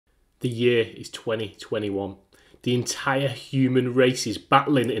The year is 2021. The entire human race is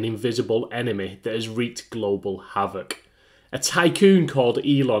battling an invisible enemy that has wreaked global havoc. A tycoon called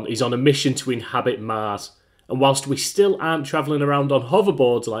Elon is on a mission to inhabit Mars, and whilst we still aren't travelling around on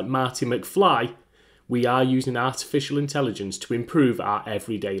hoverboards like Marty McFly, we are using artificial intelligence to improve our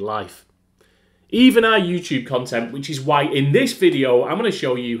everyday life. Even our YouTube content, which is why in this video I'm going to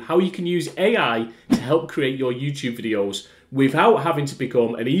show you how you can use AI to help create your YouTube videos without having to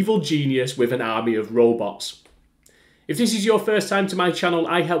become an evil genius with an army of robots. If this is your first time to my channel,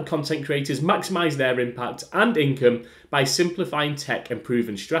 I help content creators maximise their impact and income by simplifying tech and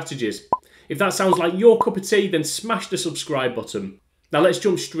proven strategies. If that sounds like your cup of tea, then smash the subscribe button. Now let's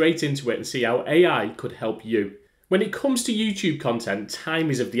jump straight into it and see how AI could help you. When it comes to YouTube content,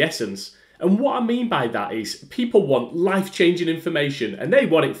 time is of the essence. And what I mean by that is people want life-changing information and they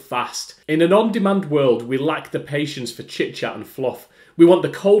want it fast. In an on-demand world, we lack the patience for chit-chat and fluff. We want the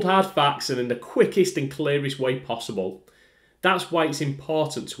cold hard facts and in the quickest and clearest way possible. That's why it's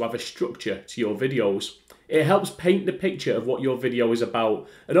important to have a structure to your videos. It helps paint the picture of what your video is about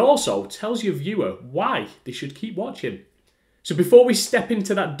and also tells your viewer why they should keep watching. So before we step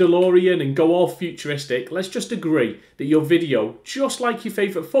into that DeLorean and go all futuristic, let's just agree that your video, just like your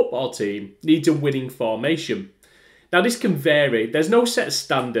favourite football team, needs a winning formation. Now this can vary, there's no set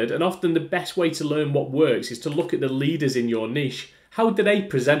standard, and often the best way to learn what works is to look at the leaders in your niche. How do they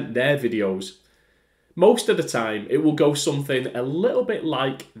present their videos? Most of the time it will go something a little bit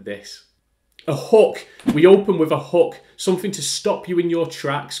like this. A hook. We open with a hook, something to stop you in your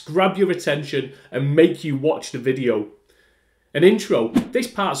tracks, grab your attention and make you watch the video. An intro. This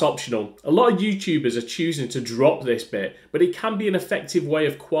part's optional. A lot of YouTubers are choosing to drop this bit, but it can be an effective way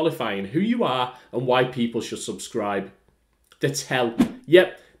of qualifying who you are and why people should subscribe. The tell.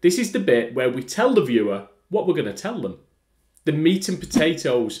 Yep, this is the bit where we tell the viewer what we're going to tell them. The meat and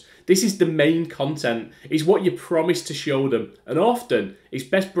potatoes. This is the main content. It's what you promise to show them, and often it's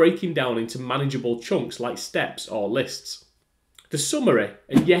best breaking down into manageable chunks like steps or lists. The summary,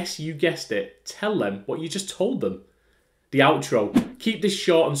 and yes, you guessed it, tell them what you just told them. The outro. Keep this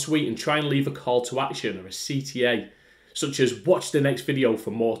short and sweet and try and leave a call to action or a CTA, such as watch the next video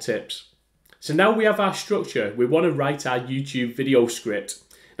for more tips. So now we have our structure, we want to write our YouTube video script.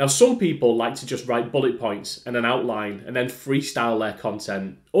 Now some people like to just write bullet points and an outline and then freestyle their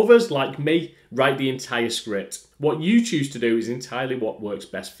content. Others, like me, write the entire script. What you choose to do is entirely what works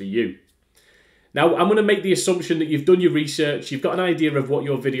best for you. Now I'm going to make the assumption that you've done your research, you've got an idea of what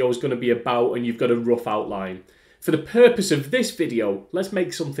your video is going to be about and you've got a rough outline. For the purpose of this video, let's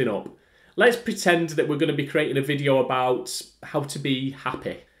make something up. Let's pretend that we're going to be creating a video about how to be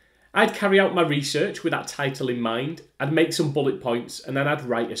happy. I'd carry out my research with that title in mind, I'd make some bullet points and then I'd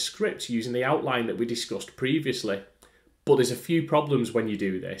write a script using the outline that we discussed previously. But there's a few problems when you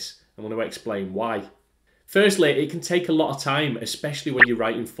do this. I'm going to explain why. Firstly, it can take a lot of time, especially when you're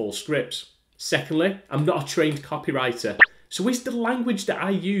writing full scripts. Secondly, I'm not a trained copywriter, so is the language that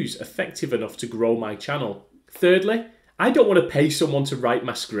I use effective enough to grow my channel? Thirdly, I don't want to pay someone to write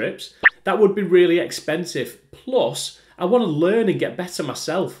my scripts. That would be really expensive. Plus, I want to learn and get better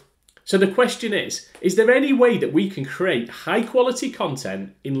myself. So the question is there any way that we can create high quality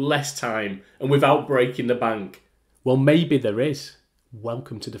content in less time and without breaking the bank? Well, maybe there is.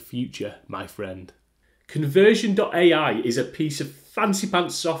 Welcome to the future, my friend. Conversion.ai is a piece of fancy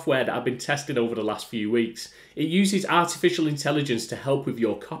pants software that I've been testing over the last few weeks. It uses artificial intelligence to help with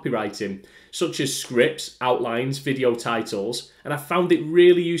your copywriting, such as scripts, outlines, video titles, and I found it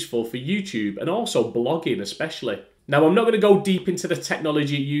really useful for YouTube and also blogging especially. Now I'm not going to go deep into the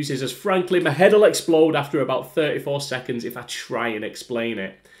technology it uses as frankly my head will explode after about 34 seconds if I try and explain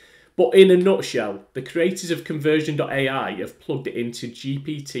it. But in a nutshell, the creators of Conversion.ai have plugged it into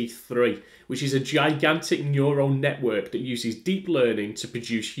GPT-3, which is a gigantic neural network that uses deep learning to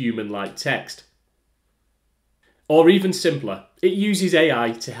produce human-like text. Or even simpler, it uses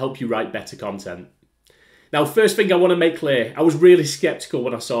AI to help you write better content. Now, first thing I want to make clear, I was really skeptical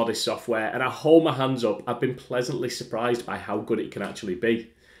when I saw this software and I hold my hands up, I've been pleasantly surprised by how good it can actually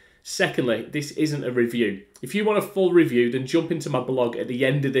be. Secondly, this isn't a review. If you want a full review, then jump into my blog at the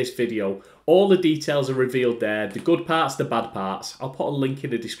end of this video. All the details are revealed there, the good parts, the bad parts. I'll put a link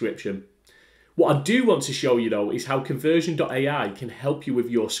in the description. What I do want to show you though is how Conversion.ai can help you with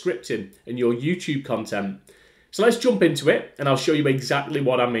your scripting and your YouTube content. So let's jump into it and I'll show you exactly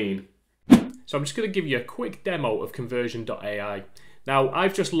what I mean. So I'm just going to give you a quick demo of Conversion.ai. Now,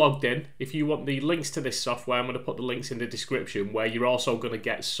 I've just logged in. If you want the links to this software, I'm going to put the links in the description where you're also going to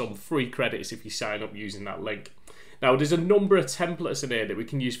get some free credits if you sign up using that link. Now there's a number of templates in here that we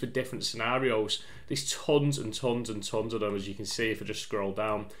can use for different scenarios. There's tons and tons and tons of them, as you can see if I just scroll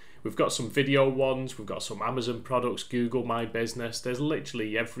down. We've got some video ones, we've got some Amazon products, Google My Business. There's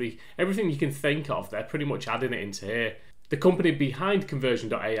literally everything you can think of. They're pretty much adding it into here. The company behind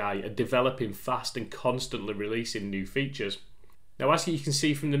Conversion.ai are developing fast and constantly releasing new features. Now, as you can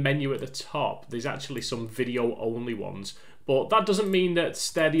see from the menu at the top, there's actually some video only ones, but that doesn't mean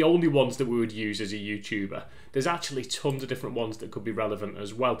that they're the only ones that we would use as a YouTuber. There's actually tons of different ones that could be relevant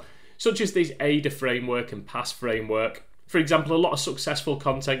as well, such as this ADA framework and PASS framework. For example, a lot of successful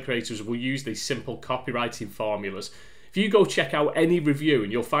content creators will use these simple copywriting formulas. If you go check out any review,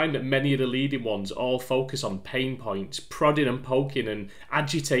 and you'll find that many of the leading ones all focus on pain points, prodding and poking and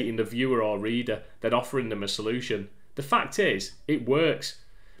agitating the viewer or reader, then offering them a solution. The fact is, it works.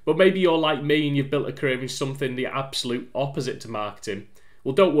 But maybe you're like me and you've built a career in something the absolute opposite to marketing.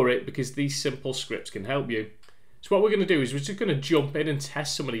 Well, don't worry, because these simple scripts can help you. So what we're going to do is we're just going to jump in and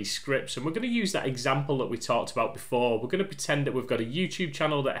test some of these scripts, and we're going to use that example that we talked about before. We're going to pretend that we've got a YouTube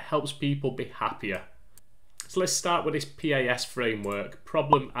channel that helps people be happier. So let's start with this PAS framework,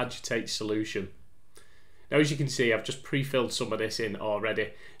 problem, agitate, solution. Now, as you can see, I've just pre-filled some of this in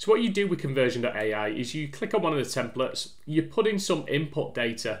already. So what you do with Conversion.ai is you click on one of the templates, you put in some input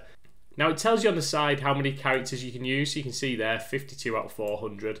data. Now it tells you on the side how many characters you can use. So you can see there, 52 out of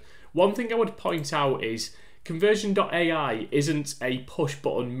 400. One thing I would point out is Conversion.ai isn't a push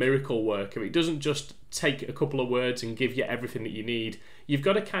button miracle worker. It doesn't just take a couple of words and give you everything that you need. You've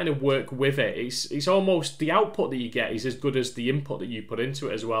got to kind of work with it. It's almost the output that you get is as good as the input that you put into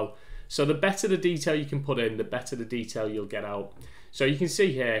it as well. So the better the detail you can put in, the better the detail you'll get out. So you can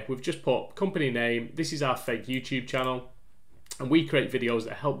see here, we've just put company name. This is our fake YouTube channel, and we create videos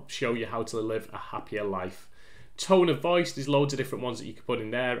that help show you how to live a happier life. Tone of voice, there's loads of different ones that you can put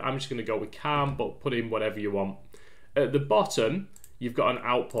in there. I'm just going to go with calm, but put in whatever you want. At the bottom, you've got an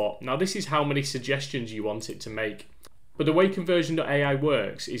output. Now this is how many suggestions you want it to make. But the way Conversion.ai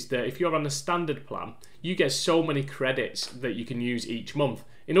works is that if you're on a standard plan, you get so many credits that you can use each month.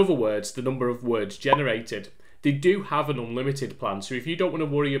 In other words, the number of words generated. They do have an unlimited plan, so if you don't want to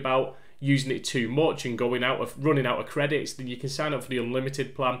worry about using it too much and running out of credits, then you can sign up for the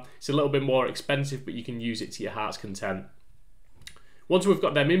unlimited plan. It's a little bit more expensive, but you can use it to your heart's content. Once we've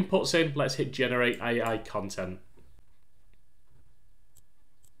got them inputs in, let's hit generate AI content.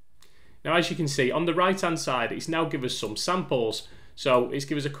 Now, as you can see on the right hand side, it's now given us some samples. So it's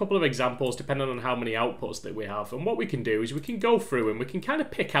given us a couple of examples depending on how many outputs that we have. And what we can do is we can go through and we can kind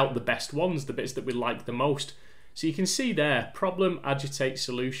of pick out the best ones, the bits that we like the most. So you can see there, problem, agitate,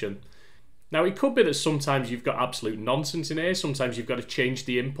 solution. Now it could be that sometimes you've got absolute nonsense in here, sometimes you've got to change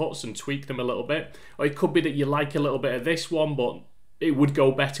the inputs and tweak them a little bit, or it could be that you like a little bit of this one but it would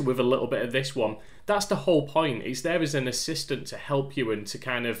go better with a little bit of this one. That's the whole point. It's there as an assistant to help you and to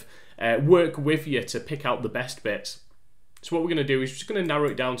kind of work with you to pick out the best bits. So what we're going to do is just going to narrow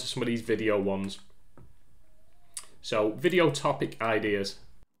it down to some of these video ones. So video topic ideas.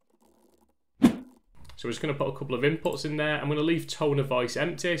 So we're just going to put a couple of inputs in there. I'm going to leave tone of voice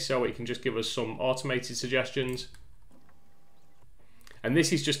empty so it can just give us some automated suggestions. And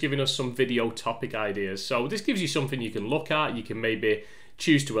this is just giving us some video topic ideas. So this gives you something you can look at. You can maybe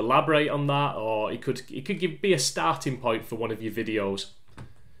choose to elaborate on that, or it could be a starting point for one of your videos.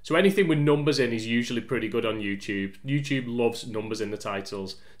 So anything with numbers in is usually pretty good on YouTube. YouTube loves numbers in the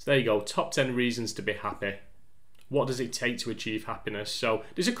titles. So there you go, top 10 reasons to be happy. What does it take to achieve happiness? So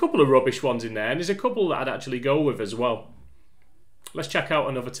there's a couple of rubbish ones in there, and there's a couple that I'd actually go with as well. Let's check out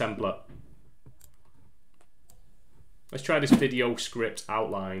another template. Let's try this video script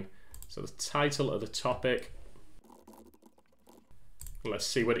outline. So the title of the topic. Let's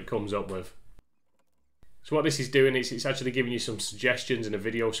see what it comes up with. So what this is doing is it's actually giving you some suggestions in a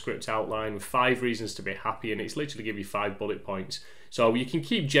video script outline with 5 reasons to be happy, and it's literally giving you 5 bullet points. So you can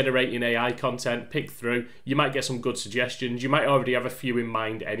keep generating AI content, pick through. You might get some good suggestions. You might already have a few in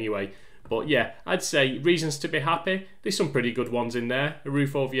mind anyway. But yeah, I'd say reasons to be happy. There's some pretty good ones in there. A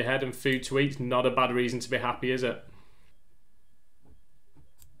roof over your head and food to eat. Not a bad reason to be happy, is it?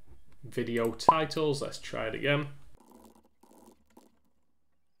 Video titles. Let's try it again.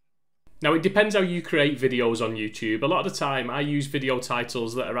 Now it depends how you create videos on YouTube. A lot of the time I use video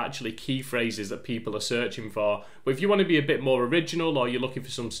titles that are actually key phrases that people are searching for. But if you want to be a bit more original or you're looking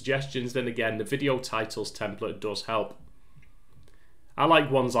for some suggestions, then again the video titles template does help. I like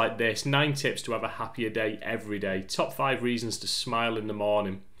ones like this: 9 tips to have a happier day every day. Top 5 reasons to smile in the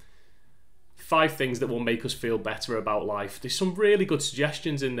morning. 5 things that will make us feel better about life. There's some really good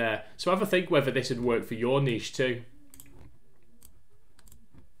suggestions in there. So have a think whether this would work for your niche too.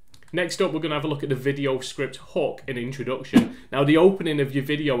 Next up, we're going to have a look at the video script hook and introduction. Now, the opening of your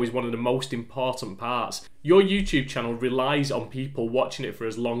video is one of the most important parts. Your YouTube channel relies on people watching it for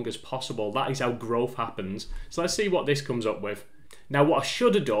as long as possible. That is how growth happens. So let's see what this comes up with. Now, what I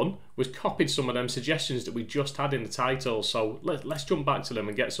should have done was copied some of them suggestions that we just had in the title. So let's jump back to them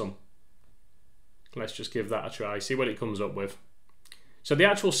and get some. Let's just give that a try, see what it comes up with. So the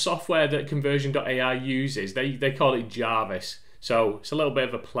actual software that Conversion.ai uses, they call it Jarvis. So it's a little bit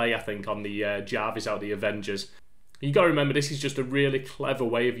of a play, I think, on the Jarvis out of the Avengers. You got to remember, this is just a really clever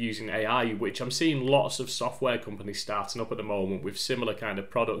way of using AI, which I'm seeing lots of software companies starting up at the moment with similar kind of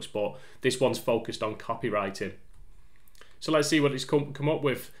products, but this one's focused on copywriting. So let's see what it's come up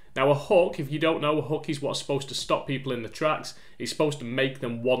with. Now, a hook, if you don't know, a hook is what's supposed to stop people in the tracks. It's supposed to make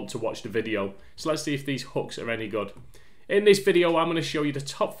them want to watch the video. So let's see if these hooks are any good. In this video, I'm going to show you the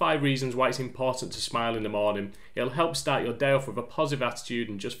top 5 reasons why it's important to smile in the morning. It'll help start your day off with a positive attitude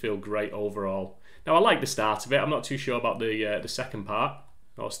and just feel great overall. Now, I like the start of it. I'm not too sure about the second part.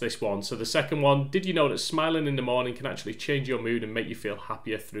 What's this one? So the second one, did you know that smiling in the morning can actually change your mood and make you feel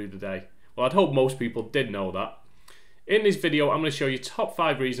happier through the day? Well, I'd hope most people did know that. In this video, I'm going to show you top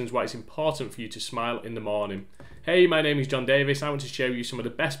 5 reasons why it's important for you to smile in the morning. Hey, my name is John Davis. I want to show you some of the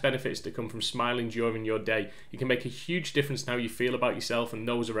best benefits that come from smiling during your day. It can make a huge difference in how you feel about yourself and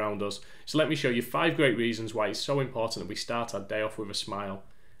those around us. So let me show you 5 great reasons why it's so important that we start our day off with a smile.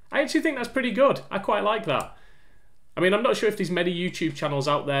 I actually think that's pretty good. I quite like that. I mean, I'm not sure if there's many YouTube channels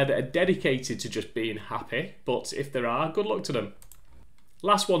out there that are dedicated to just being happy, but if there are, good luck to them.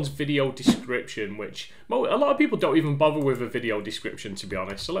 Last one's video description, which a lot of people don't even bother with a video description, to be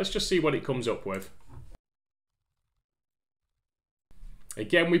honest. So let's just see what it comes up with.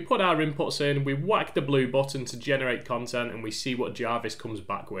 Again, we put our inputs in, we whack the blue button to generate content, and we see what Jarvis comes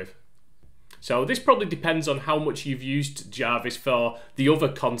back with. So this probably depends on how much you've used Jarvis for the other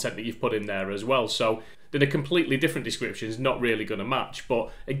content that you've put in there as well. So then a completely different description is not really going to match.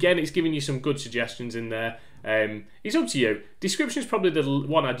 But again, it's giving you some good suggestions in there. It's up to you. Description is probably the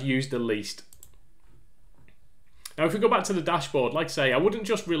one I'd use the least. Now, if we go back to the dashboard, like I say, I wouldn't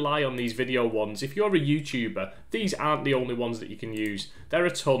just rely on these video ones. If you're a YouTuber, these aren't the only ones that you can use. There are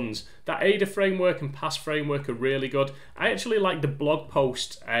tons. That ADA framework and PASS framework are really good. I actually like the blog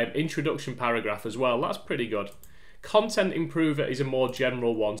post introduction paragraph as well. That's pretty good. Content Improver is a more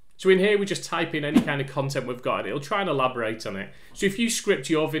general one. So in here, we just type in any kind of content we've got and it'll try and elaborate on it. So if you script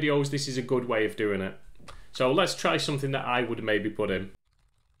your videos, this is a good way of doing it. So let's try something that I would maybe put in.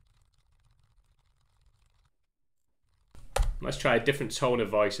 Let's try a different tone of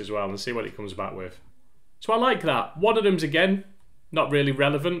voice as well and see what it comes back with. So I like that. One of them's, again, not really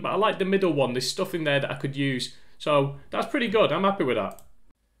relevant, but I like the middle one. There's stuff in there that I could use. So that's pretty good. I'm happy with that.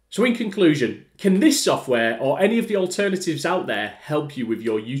 So in conclusion, can this software or any of the alternatives out there help you with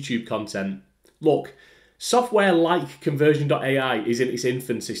your YouTube content? Look, software like Conversion.ai is in its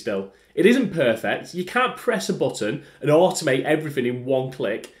infancy still. It isn't perfect. You can't press a button and automate everything in one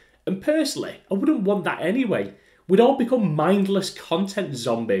click. And personally, I wouldn't want that anyway. We'd all become mindless content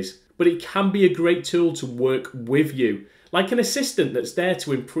zombies, but it can be a great tool to work with you, like an assistant that's there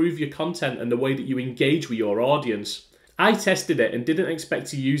to improve your content and the way that you engage with your audience. I tested it and didn't expect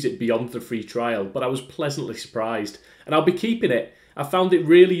to use it beyond the free trial, but I was pleasantly surprised, and I'll be keeping it. I found it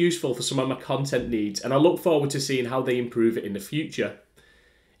really useful for some of my content needs, and I look forward to seeing how they improve it in the future.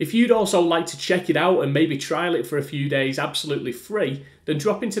 If you'd also like to check it out and maybe trial it for a few days absolutely free, then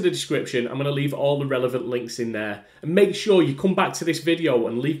drop into the description. I'm going to leave all the relevant links in there. And make sure you come back to this video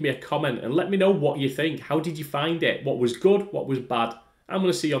and leave me a comment and let me know what you think. How did you find it? What was good? What was bad? I'm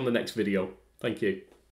going to see you on the next video. Thank you.